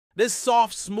This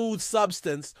soft, smooth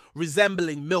substance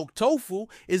resembling milk tofu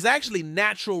is actually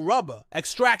natural rubber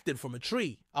extracted from a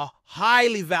tree, a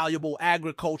highly valuable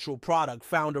agricultural product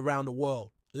found around the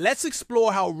world. Let's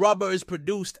explore how rubber is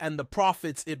produced and the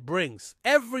profits it brings.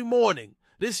 Every morning,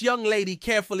 this young lady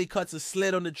carefully cuts a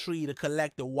slit on the tree to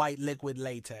collect the white liquid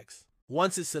latex.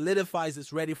 Once it solidifies,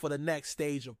 it's ready for the next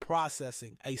stage of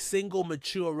processing. A single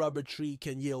mature rubber tree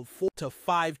can yield 4 to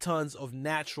 5 tons of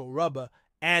natural rubber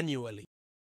annually.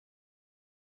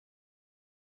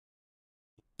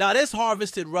 Now, this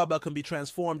harvested rubber can be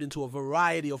transformed into a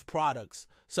variety of products,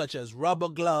 such as rubber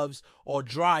gloves or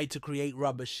dried to create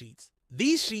rubber sheets.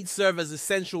 These sheets serve as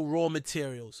essential raw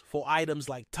materials for items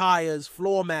like tires,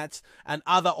 floor mats, and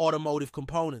other automotive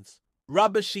components.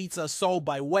 Rubber sheets are sold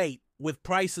by weight, with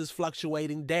prices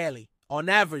fluctuating daily. On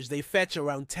average, they fetch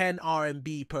around 10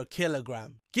 RMB per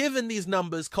kilogram. Given these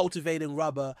numbers, cultivating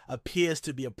rubber appears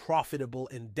to be a profitable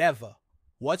endeavor.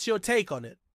 What's your take on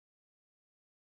it?